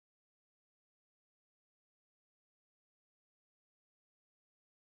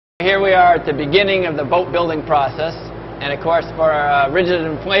Here we are at the beginning of the boat building process, and of course for a rigid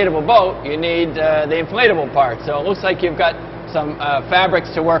inflatable boat you need the inflatable part. So it looks like you've got some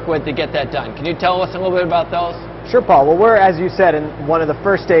fabrics to work with to get that done. Can you tell us a little bit about those? Sure, Paul. Well, we're, as you said, in one of the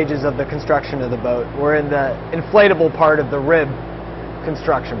first stages of the construction of the boat. We're in the inflatable part of the rib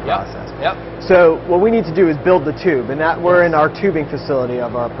construction process. Yep. So what we need to do is build the tube, and that we're in our tubing facility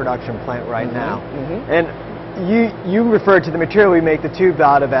of our production plant right now. And you referred to the material we make the tube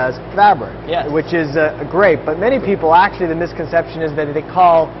out of as fabric, which is great, but many people actually, the misconception is that they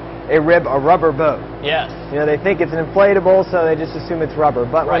call a rib a rubber boat. Yes. You know, they think it's an inflatable, so they just assume it's rubber.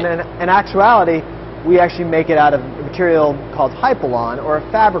 But when in actuality, we actually make it out of a material called Hypalon, or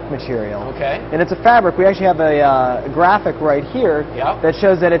a fabric material. Okay. And it's a fabric. We actually have a graphic right here that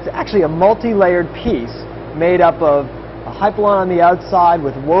shows that it's actually a multi-layered piece made up of a Hypalon on the outside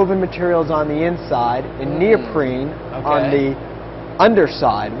with woven materials on the inside and neoprene on the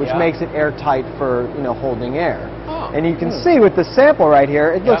underside, which makes it airtight for, you know, holding air. And you can see with the sample right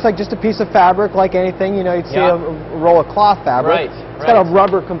here, it looks like just a piece of fabric like anything. You know, you'd see a roll of cloth fabric. It's got a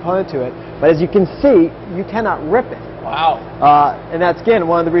rubber component to it. But as you can see, you cannot rip it. Wow. And that's, again,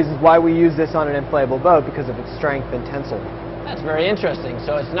 one of the reasons why we use this on an inflatable boat, because of its strength and tensile. That's very interesting.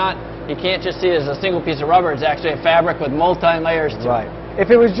 So it's not, you can't just see it as a single piece of rubber. It's actually a fabric with multi-layers to it. Right. If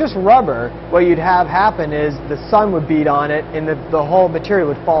it was just rubber, what you'd have happen is the sun would beat on it and the whole material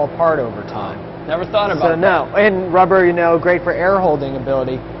would fall apart over time. Never thought about that. So no, and rubber, you know, great for air holding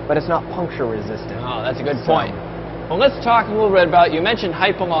ability, but it's not puncture resistant. Oh, that's a good point. Well, let's talk a little bit about, you mentioned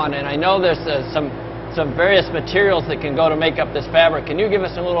Hypalon, and I know there's some various materials that can go to make up this fabric. Can you give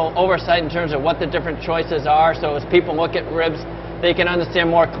us a little oversight in terms of what the different choices are, so as people look at ribs, they can understand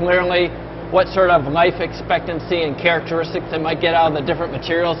more clearly what sort of life expectancy and characteristics they might get out of the different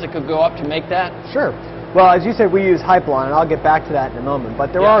materials that could go up to make that? Sure. Well, as you said, we use Hypalon, and I'll get back to that in a moment.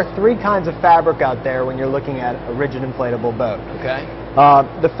 But there are three kinds of fabric out there when you're looking at a rigid inflatable boat. Okay.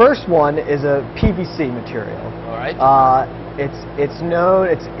 The first one is a PVC material. All right. It's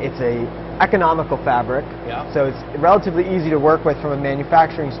a economical fabric. So it's relatively easy to work with from a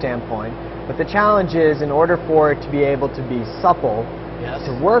manufacturing standpoint. But the challenge is, in order for it to be able to be supple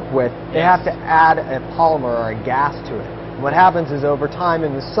to work with, they have to add a polymer or a gas to it. And what happens is, over time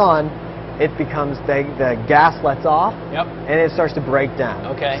in the sun, it becomes, the gas lets off, and it starts to break down.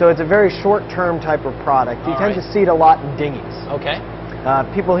 Okay. So it's a very short-term type of product. You tend to see it a lot in dinghies. Okay.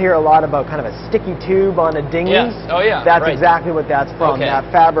 People hear a lot about kind of a sticky tube on a dinghy. Yes. Oh, yeah. That's exactly what that's from. Okay. That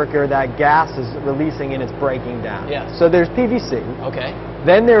fabric or that gas is releasing and it's breaking down. Yes. So there's PVC. Okay.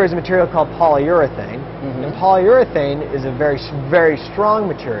 Then there is a material called polyurethane. And polyurethane is a very strong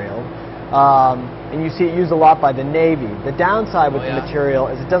material. And you see it used a lot by the Navy. The downside with the material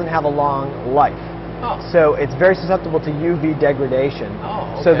is it doesn't have a long life. So it's very susceptible to UV degradation.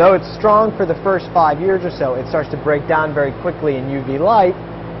 So though it's strong for the first 5 years or so, it starts to break down very quickly in UV light,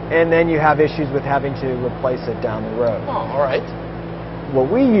 and then you have issues with having to replace it down the road. Oh, all right.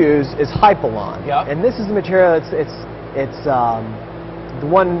 What we use is Hypalon. And this is the material, it's the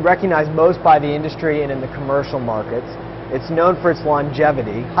one recognized most by the industry and in the commercial markets. It's known for its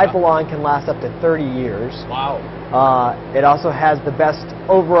longevity. Hypalon can last up to 30 years. Wow. It also has the best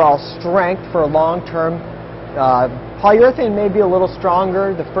overall strength for a long-term. Polyurethane may be a little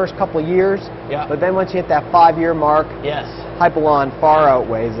stronger the first couple of years, but then once you hit that 5-year mark, Hypalon far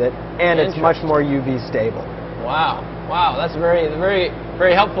outweighs it, and it's much more UV stable. Wow. Wow, that's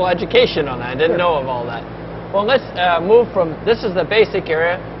very helpful education on that. I didn't know of all that. Well, let's move from, this is the basic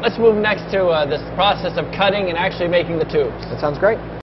area, let's move next to this process of cutting and actually making the tubes. That sounds great.